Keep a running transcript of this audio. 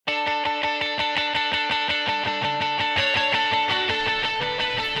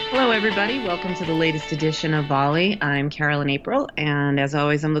Hello, everybody. Welcome to the latest edition of Volley. I'm Carolyn April, and as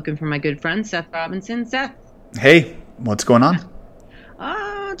always, I'm looking for my good friend, Seth Robinson. Seth. Hey, what's going on?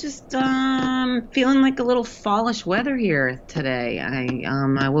 Just feeling like a little fallish weather here today.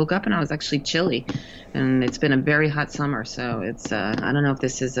 I woke up and I was actually chilly, and it's been a very hot summer, so it's I don't know if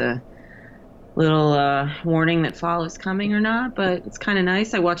this is a little warning that fall is coming or not, but it's kind of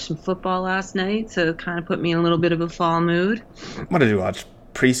nice. I watched some football last night, so it kind of put me in a little bit of a fall mood. What did you watch?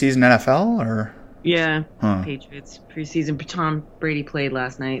 Preseason NFL or? Yeah, Patriots preseason. Tom Brady played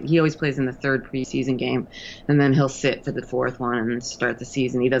last night. He always plays in the third preseason game, and then he'll sit for the fourth one and start the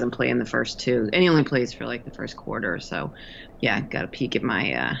season. He doesn't play in the first two, and he only plays for like the first quarter. So, yeah, got a peek at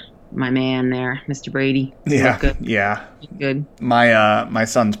my my man there, Mr. Brady. Yeah, good. yeah. Good. My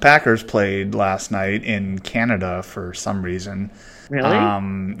son's Packers played last night in Canada for some reason. Really?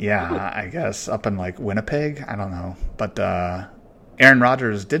 Yeah, I guess up in like Winnipeg. I don't know, but Aaron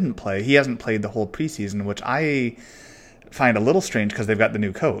Rodgers didn't play. He hasn't played the whole preseason, which I find a little strange because they've got the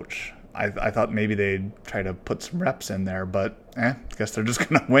new coach. I thought maybe they'd try to put some reps in there, but I guess they're just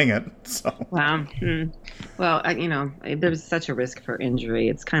going to wing it. So. Wow. Well, there's such a risk for injury.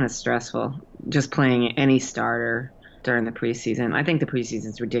 It's kind of stressful just playing any starter during the preseason. I think the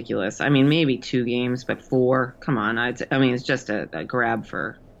preseason's ridiculous. I mean, maybe 2 games, but 4. Come on. It's just a grab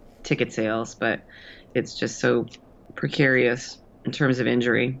for ticket sales, but it's just so precarious in terms of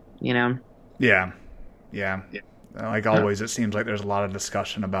injury, you know? Yeah. Like always, it seems like there's a lot of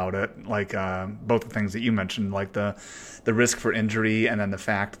discussion about it. Like both the things that you mentioned, like the risk for injury, and then the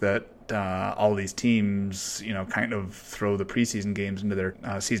fact that all these teams, kind of throw the preseason games into their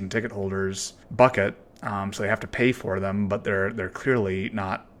season ticket holders bucket, so they have to pay for them, but they're clearly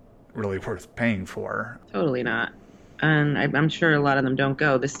not really worth paying for. Totally not, and I'm sure a lot of them don't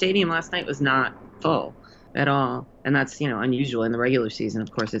go. The stadium last night was not full at all, and that's unusual in the regular season.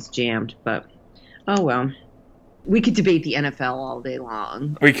 Of course, it's jammed, but oh well. We could debate the NFL all day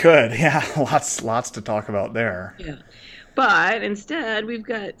long. We could, yeah. Lots to talk about there. Yeah. But instead, we've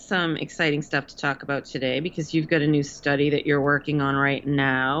got some exciting stuff to talk about today because you've got a new study that you're working on right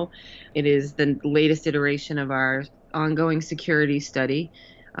now. It is the latest iteration of our ongoing security study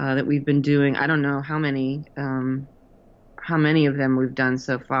that we've been doing. I don't know how many of them we've done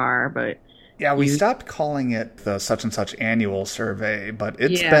so far, but yeah, we stopped calling it the such and such annual survey, but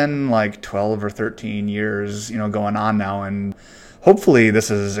it's been like 12 or 13 years, going on now. And hopefully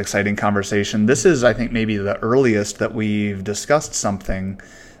this is an exciting conversation. This is, I think, maybe the earliest that we've discussed something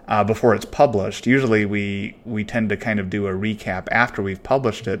before it's published. Usually we tend to kind of do a recap after we've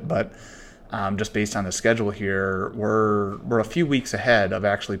published it, but just based on the schedule here, we're a few weeks ahead of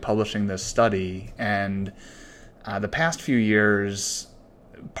actually publishing this study. And the past few years,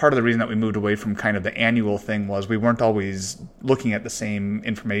 part of the reason that we moved away from kind of the annual thing was we weren't always looking at the same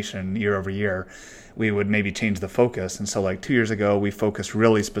information year over year. We would maybe change the focus. And so like 2 years ago, we focused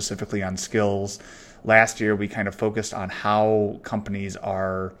really specifically on skills. Last year, we kind of focused on how companies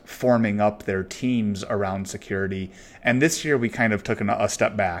are forming up their teams around security. And this year, we kind of took a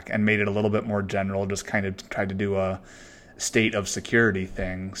step back and made it a little bit more general, just kind of tried to do a state of security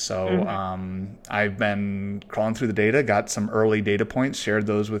thing. So I've been crawling through the data, got some early data points, shared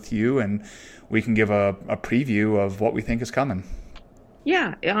those with you, and we can give a preview of what we think is coming.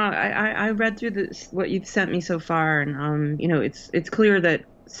 Yeah, I read through what you've sent me so far, and it's clear that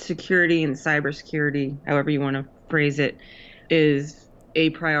security and cybersecurity, however you want to phrase it, is a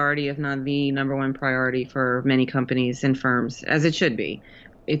priority, if not the number one priority for many companies and firms, as it should be.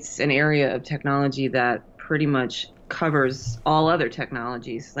 It's an area of technology that pretty much covers all other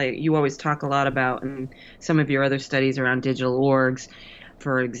technologies. Like you always talk a lot about in some of your other studies around digital orgs,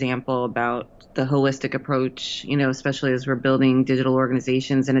 for example, about the holistic approach, especially as we're building digital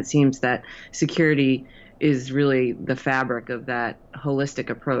organizations. And it seems that security is really the fabric of that holistic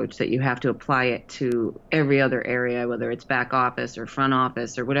approach, that you have to apply it to every other area, whether it's back office or front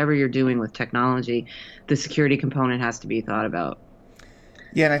office or whatever you're doing with technology. The security component has to be thought about.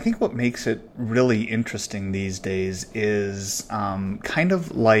 Yeah, and I think what makes it really interesting these days is kind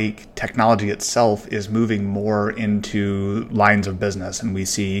of like technology itself is moving more into lines of business. And we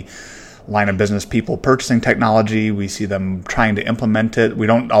see line of business people purchasing technology. We see them trying to implement it.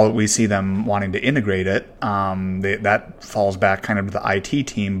 We see them wanting to integrate it. That falls back kind of to the IT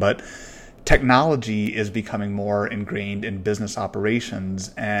team. But technology is becoming more ingrained in business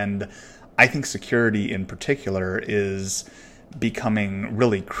operations. And I think security in particular is becoming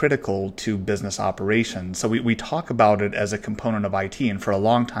really critical to business operations. So we talk about it as a component of IT, and for a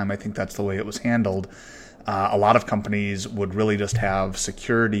long time I think that's the way it was handled. A lot of companies would really just have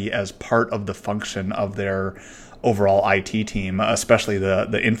security as part of the function of their overall IT team, especially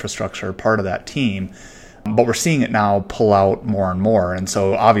the infrastructure part of that team. But we're seeing it now pull out more and more. And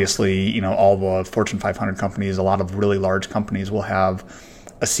so obviously, all the Fortune 500 companies, a lot of really large companies will have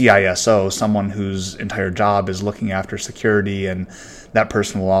a CISO, someone whose entire job is looking after security, and that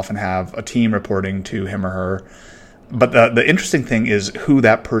person will often have a team reporting to him or her. But the interesting thing is who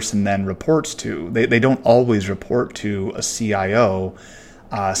that person then reports to. They don't always report to a CIO.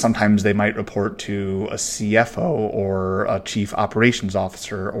 Sometimes they might report to a CFO or a chief operations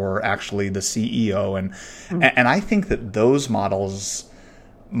officer or actually the CEO. And I think that those models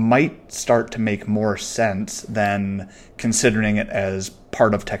might start to make more sense than considering it as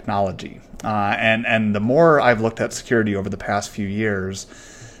part of technology. And the more I've looked at security over the past few years,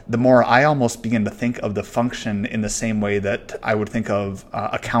 the more I almost begin to think of the function in the same way that I would think of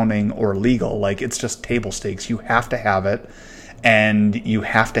accounting or legal. Like, it's just table stakes. You have to have it. And you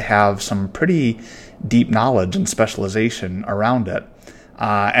have to have some pretty deep knowledge and specialization around it.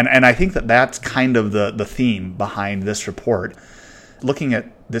 And I think that that's kind of the theme behind this report. Looking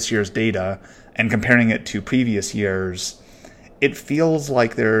at this year's data and comparing it to previous years, it feels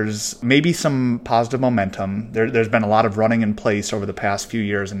like there's maybe some positive momentum. There's been a lot of running in place over the past few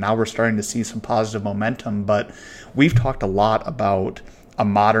years, and now we're starting to see some positive momentum. But we've talked a lot about a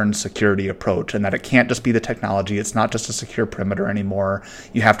modern security approach, and that it can't just be the technology. It's not just a secure perimeter anymore.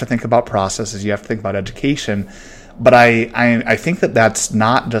 You have to think about processes. You have to think about education. But I think that that's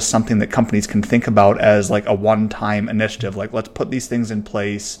not just something that companies can think about as like a one-time initiative. Like, let's put these things in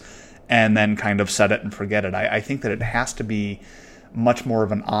place and then kind of set it and forget it. I think that it has to be much more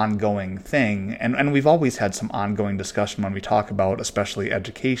of an ongoing thing. And we've always had some ongoing discussion when we talk about especially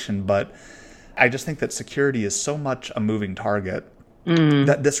education. But I just think that security is so much a moving target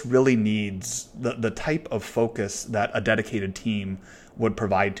that this really needs the type of focus that a dedicated team would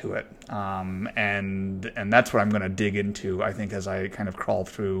provide to it. And that's what I'm going to dig into, I think, as I kind of crawl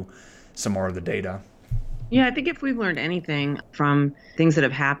through some more of the data. Yeah, I think if we've learned anything from things that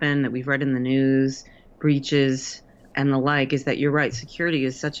have happened, that we've read in the news, breaches, and the like, is that you're right. Security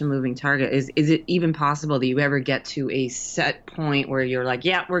is such a moving target. Is it even possible that you ever get to a set point where you're like,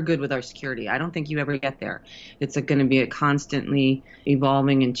 yeah, we're good with our security? I don't think you ever get there. It's going to be a constantly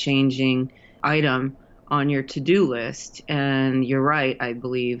evolving and changing item on your to-do list. And you're right, I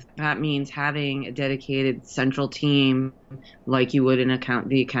believe. That means having a dedicated central team like you would in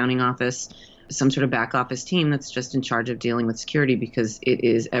the accounting office, some sort of back office team that's just in charge of dealing with security, because it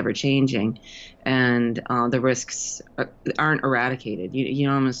is ever changing and the risks aren't eradicated. You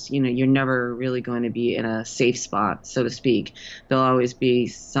almost, you're never really going to be in a safe spot, so to speak. There'll always be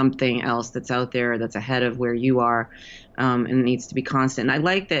something else that's out there that's ahead of where you are, and it needs to be constant. And I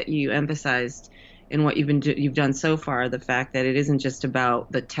like that you emphasized in what you've done so far, the fact that it isn't just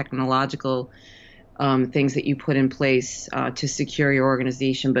about the technological things that you put in place to secure your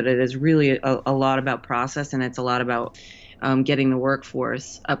organization, but it is really a lot about process, and it's a lot about getting the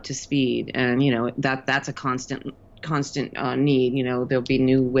workforce up to speed. And that's a constant need. There'll be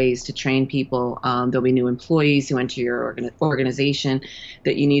new ways to train people. There'll be new employees who enter your organization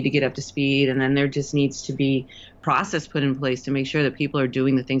that you need to get up to speed, and then there just needs to be process put in place to make sure that people are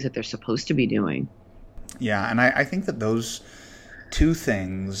doing the things that they're supposed to be doing. Yeah, and I think that those two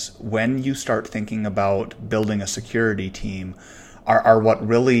things, when you start thinking about building a security team, are what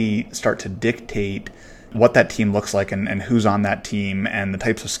really start to dictate what that team looks like and who's on that team and the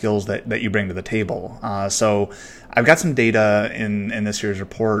types of skills that you bring to the table. So I've got some data in this year's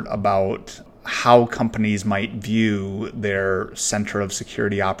report about how companies might view their center of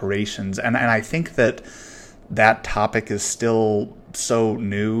security operations. And I think that topic is still so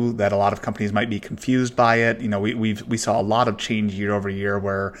new that a lot of companies might be confused by it. We saw a lot of change year over year,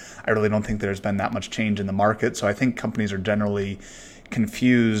 where I really don't think there's been that much change in the market. So I think companies are generally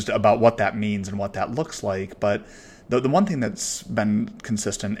confused about what that means and what that looks like. But the one thing that's been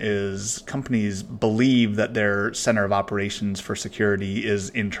consistent is companies believe that their center of operations for security is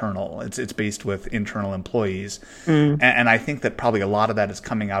internal. It's based with internal employees. And I think that probably a lot of that is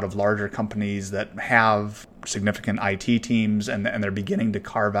coming out of larger companies that have significant IT teams, and they're beginning to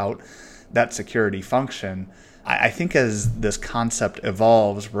carve out that security function. I think as this concept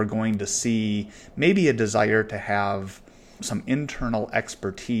evolves, we're going to see maybe a desire to have some internal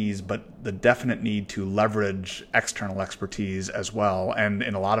expertise, but the definite need to leverage external expertise as well. And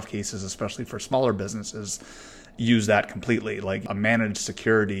in a lot of cases, especially for smaller businesses, use that completely. Like a managed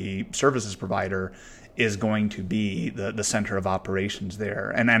security services provider is going to be the center of operations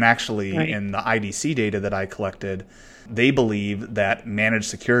there. And actually, Right. in the IDC data that I collected, they believe that managed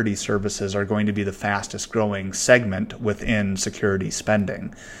security services are going to be the fastest growing segment within security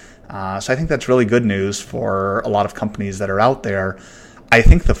spending. So I think that's really good news for a lot of companies that are out there. I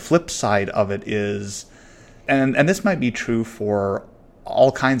think the flip side of it is, and this might be true for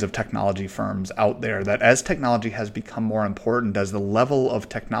all kinds of technology firms out there, that as technology has become more important, as the level of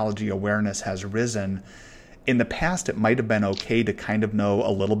technology awareness has risen, in the past it might have been okay to kind of know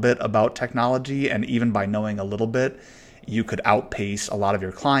a little bit about technology, and even by knowing a little bit, you could outpace a lot of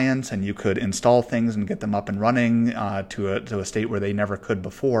your clients and you could install things and get them up and running to a state where they never could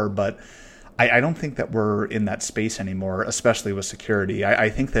before. But I don't think that we're in that space anymore, especially with security. I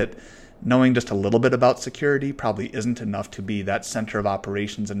think that knowing just a little bit about security probably isn't enough to be that center of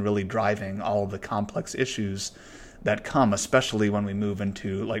operations and really driving all of the complex issues that come, especially when we move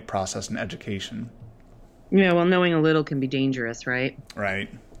into like process and education. Yeah, well, knowing a little can be dangerous, right? Right.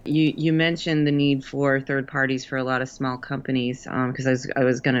 You mentioned the need for third parties for a lot of small companies, because I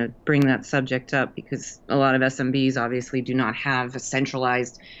was going to bring that subject up, because a lot of SMBs obviously do not have a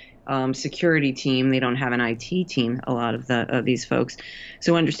centralized security team. They don't have an IT team, a lot of these folks.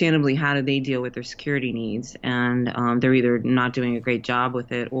 So understandably, how do they deal with their security needs? And they're either not doing a great job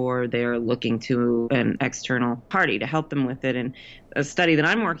with it, or they're looking to an external party to help them with it. And a study that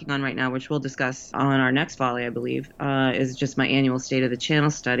I'm working on right now, which we'll discuss on our next volley, I believe, is just my annual State of the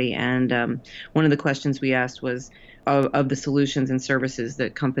Channel study. And one of the questions we asked was, of the solutions and services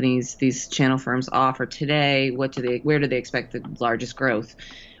that companies, these channel firms, offer today, where do they expect the largest growth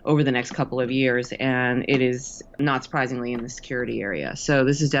over the next couple of years? And it is not surprisingly in the security area. So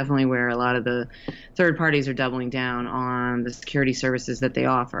this is definitely where a lot of the third parties are doubling down on the security services that they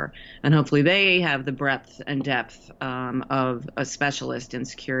offer. And hopefully they have the breadth and depth of a specialist in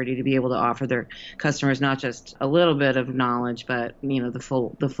security to be able to offer their customers not just a little bit of knowledge, but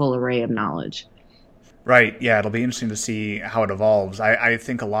the full array of knowledge. Right. Yeah, it'll be interesting to see how it evolves. I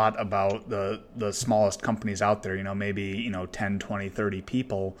think a lot about the smallest companies out there, maybe, 10, 20, 30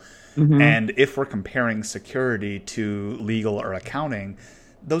 people. Mm-hmm. And if we're comparing security to legal or accounting,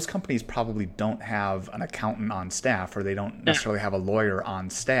 those companies probably don't have an accountant on staff, or they don't necessarily have a lawyer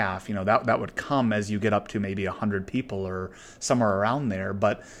on staff. That would come as you get up to maybe 100 people or somewhere around there.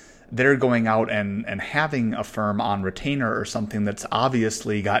 But they're going out and having a firm on retainer or something that's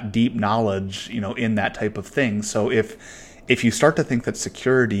obviously got deep knowledge, in that type of thing. So if you start to think that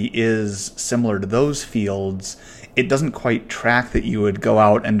security is similar to those fields, it doesn't quite track that you would go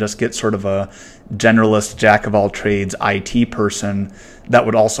out and just get sort of a generalist jack of all trades IT person that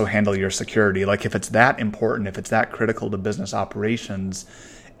would also handle your security. Like if it's that important, if it's that critical to business operations,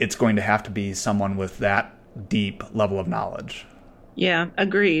 it's going to have to be someone with that deep level of knowledge. Yeah,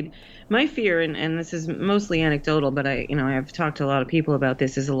 agreed. My fear, and this is mostly anecdotal, but I've talked to a lot of people about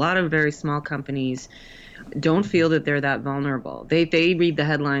this, is a lot of very small companies don't feel that they're that vulnerable. They read the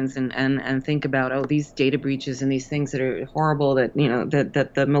headlines and think about, oh, these data breaches and these things that are horrible, that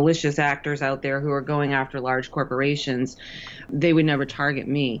that the malicious actors out there who are going after large corporations, they would never target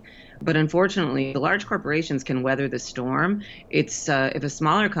me. But unfortunately, the large corporations can weather the storm. It's if a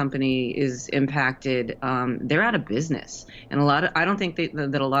smaller company is impacted, they're out of business. And I don't think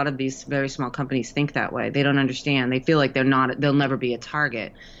that a lot of these very small companies think that way. They don't understand. They feel like they'll never be a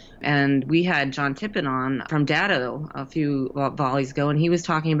target. And we had John Tippin on from Datto a few volleys ago, and he was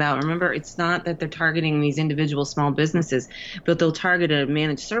talking about, remember, it's not that they're targeting these individual small businesses, but they'll target a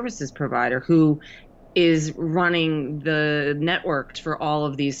managed services provider who is running the network for all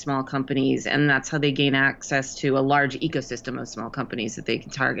of these small companies, and that's how they gain access to a large ecosystem of small companies that they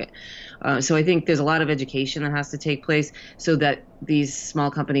can target. So I think there's a lot of education that has to take place so that these small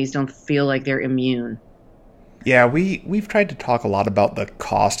companies don't feel like they're immune. Yeah, we've tried to talk a lot about the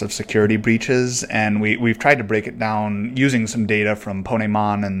cost of security breaches, and we've tried to break it down using some data from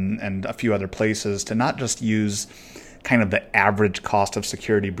Ponemon and a few other places to not just use kind of the average cost of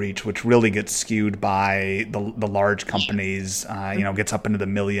security breach, which really gets skewed by the large companies, gets up into the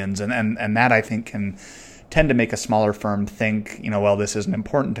millions. And that, I think, can tend to make a smaller firm think, well, this isn't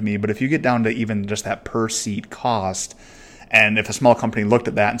important to me. But if you get down to even just that per seat cost, and if a small company looked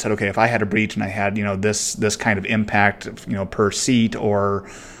at that and said, okay, if I had a breach and I had, this kind of impact, per seat, or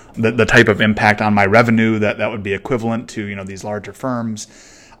the type of impact on my revenue that would be equivalent to, these larger firms,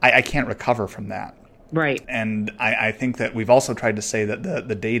 I can't recover from that. Right. And I think that we've also tried to say that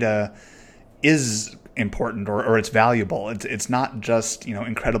the data is important or it's valuable. It's not just,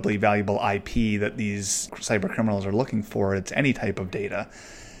 incredibly valuable IP that these cyber criminals are looking for. It's any type of data.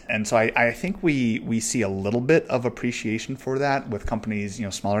 And so I think we see a little bit of appreciation for that with companies,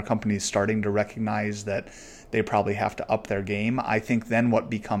 smaller companies starting to recognize that they probably have to up their game. I think then what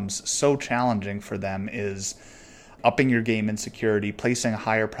becomes so challenging for them is upping your game in security, placing a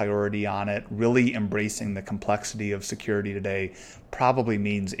higher priority on it, really embracing the complexity of security today probably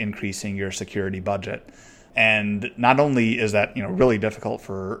means increasing your security budget. And not only is that really difficult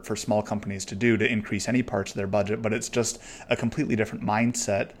for small companies to do, to increase any parts of their budget, but it's just a completely different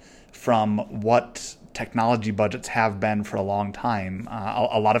mindset from what technology budgets have been for a long time.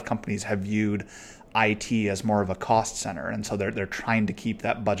 A lot of companies have viewed IT as more of a cost center, and so they're trying to keep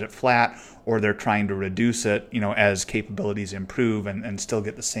that budget flat, or they're trying to reduce it as capabilities improve and still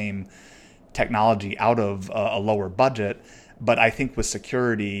get the same technology out of a lower budget. But I think with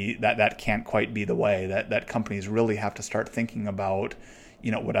security, that can't quite be the way, that companies really have to start thinking about,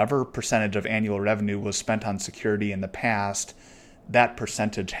 whatever percentage of annual revenue was spent on security in the past, that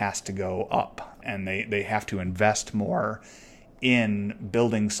percentage has to go up, and they have to invest more in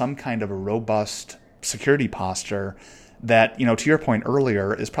building some kind of a robust security posture that, to your point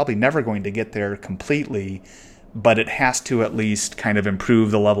earlier, is probably never going to get there completely, but it has to at least kind of improve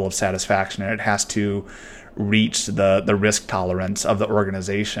the level of satisfaction, and it has to reach the risk tolerance of the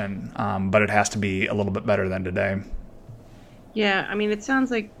organization, but it has to be a little bit better than today. Yeah, I mean, it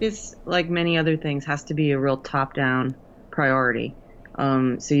sounds like this, like many other things, has to be a real top-down priority.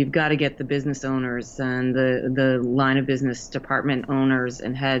 So you've got to get the business owners and the line of business department owners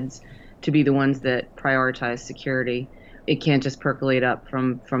and heads to be the ones that prioritize security. It can't just percolate up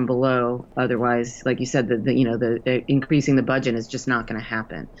from below. Otherwise, like you said, the increasing the budget is just not going to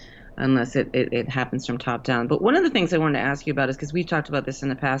happen unless it happens from top down. But one of the things I wanted to ask you about is, because we've talked about this in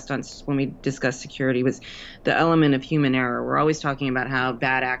the past when we discussed security, was the element of human error. We're always talking about how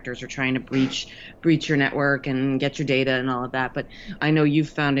bad actors are trying to breach your network and get your data and all of that. But I know you've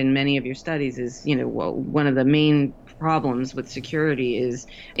found in many of your studies is, one of the main problems with security is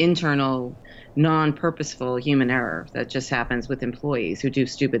internal, non-purposeful human error that just happens with employees who do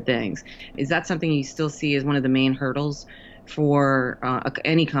stupid things. Is that something you still see as one of the main hurdles for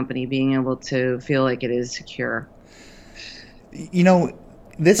any company being able to feel like it is secure?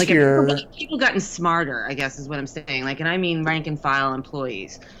 This year, people gotten smarter, I guess is what I'm saying. And I mean rank and file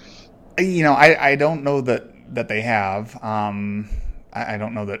employees. I don't know that they have. I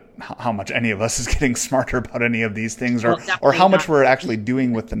don't know that how much any of us is getting smarter about any of these things, or how much we're actually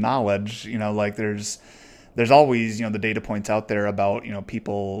doing with the knowledge. There's always, the data points out there about,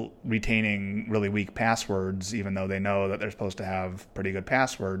 people retaining really weak passwords, even though they know that they're supposed to have pretty good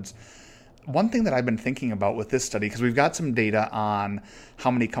passwords. One thing that I've been thinking about with this study, because we've got some data on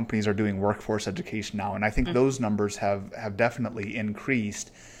how many companies are doing workforce education now, and I think those numbers have definitely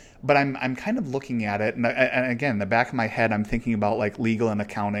increased. But I'm kind of looking at it, and again, in the back of my head, I'm thinking about like legal and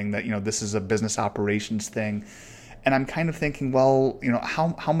accounting, that, this is a business operations thing. And I'm kind of thinking, well,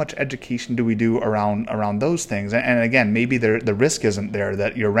 how much education do we do around those things? And again, maybe the risk isn't there,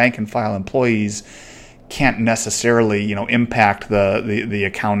 that your rank and file employees can't necessarily, impact the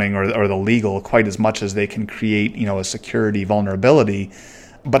accounting or the legal quite as much as they can create, a security vulnerability.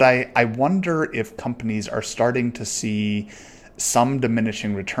 But I wonder if companies are starting to see some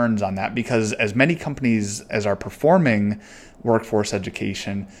diminishing returns on that, because as many companies as are performing workforce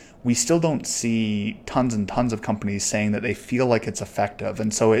education, we still don't see tons and tons of companies saying that they feel like it's effective.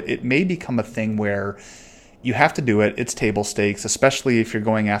 And so it may become a thing where you have to do it. It's table stakes, especially if you're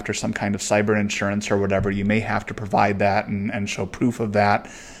going after some kind of cyber insurance or whatever. You may have to provide that and show proof of that,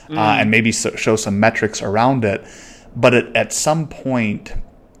 and maybe show some metrics around it. But at some point,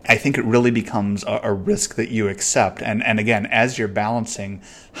 I think it really becomes a risk that you accept. And again, as you're balancing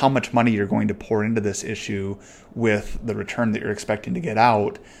how much money you're going to pour into this issue with the return that you're expecting to get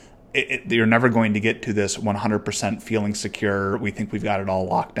out, you're never going to get to this 100% feeling secure, we think we've got it all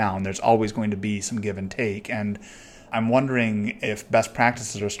locked down. There's always going to be some give and take. And I'm wondering if best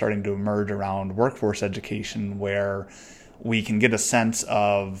practices are starting to emerge around workforce education, where we can get a sense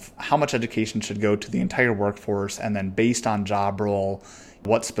of how much education should go to the entire workforce, and then based on job role,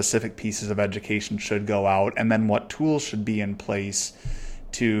 what specific pieces of education should go out, and then what tools should be in place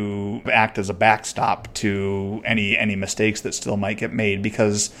to act as a backstop to any mistakes that still might get made,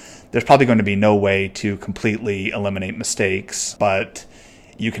 because there's probably going to be no way to completely eliminate mistakes, but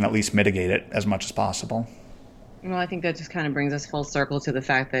you can at least mitigate it as much as possible. Well, I think that just kind of brings us full circle to the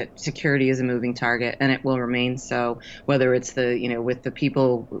fact that security is a moving target, and it will remain so, whether it's with the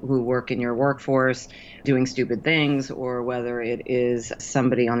people who work in your workforce doing stupid things, or whether it is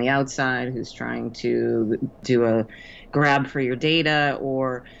somebody on the outside who's trying to do a grab for your data,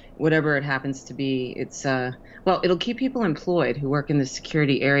 or whatever it happens to be. It's well, it'll keep people employed who work in the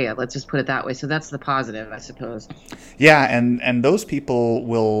security area. Let's just put it that way. So that's the positive, I suppose. Yeah, and those people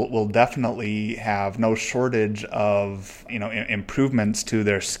will definitely have no shortage of improvements to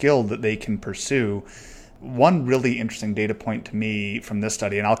their skill that they can pursue. One really interesting data point to me from this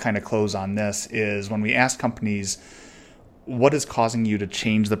study, and I'll kind of close on this, is when we ask companies, what is causing you to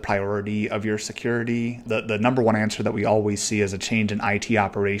change the priority of your security? The number one answer that we always see is a change in IT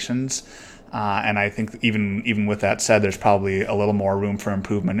operations. And I think even with that said, there's probably a little more room for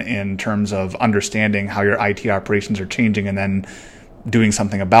improvement in terms of understanding how your IT operations are changing and then doing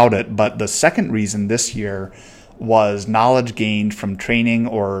something about it. But the second reason this year was knowledge gained from training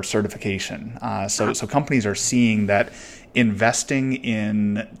or certification. So companies are seeing that investing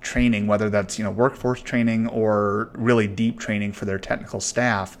in training, whether that's workforce training or really deep training for their technical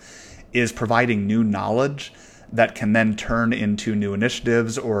staff, is providing new knowledge that can then turn into new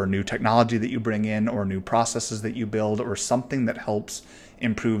initiatives or new technology that you bring in or new processes that you build or something that helps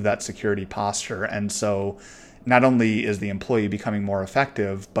improve that security posture. And so not only is the employee becoming more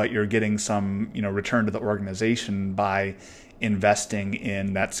effective, but you're getting some return to the organization by investing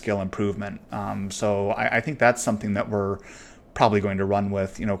in that skill improvement. So I think that's something that we're probably going to run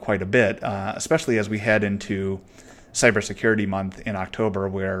with quite a bit, especially as we head into Cybersecurity Month in October,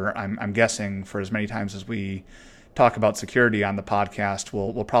 where I'm guessing for as many times as we talk about security on the podcast,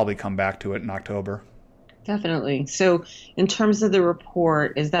 we'll probably come back to it in October. Definitely. So in terms of the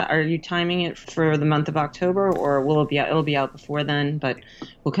report, are you timing it for the month of October, or will it'll be out before then, but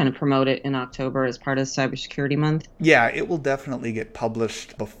we'll kind of promote it in October as part of Cybersecurity Month? Yeah, it will definitely get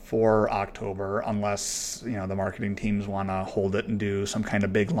published before October unless, the marketing teams want to hold it and do some kind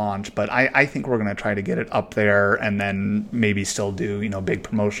of big launch. But I think we're going to try to get it up there and then maybe still do, big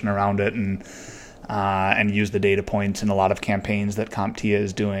promotion around it and use the data points in a lot of campaigns that CompTIA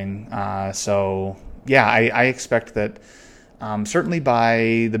is doing. So yeah, I expect that certainly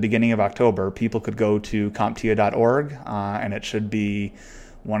by the beginning of October, people could go to CompTIA.org, and it should be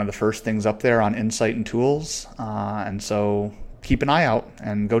one of the first things up there on Insight and Tools. And so keep an eye out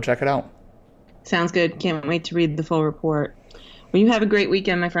and go check it out. Sounds good. Can't wait to read the full report. Well, you have a great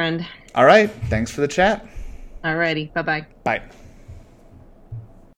weekend, my friend. All right. Thanks for the chat. All righty. Bye-bye. Bye.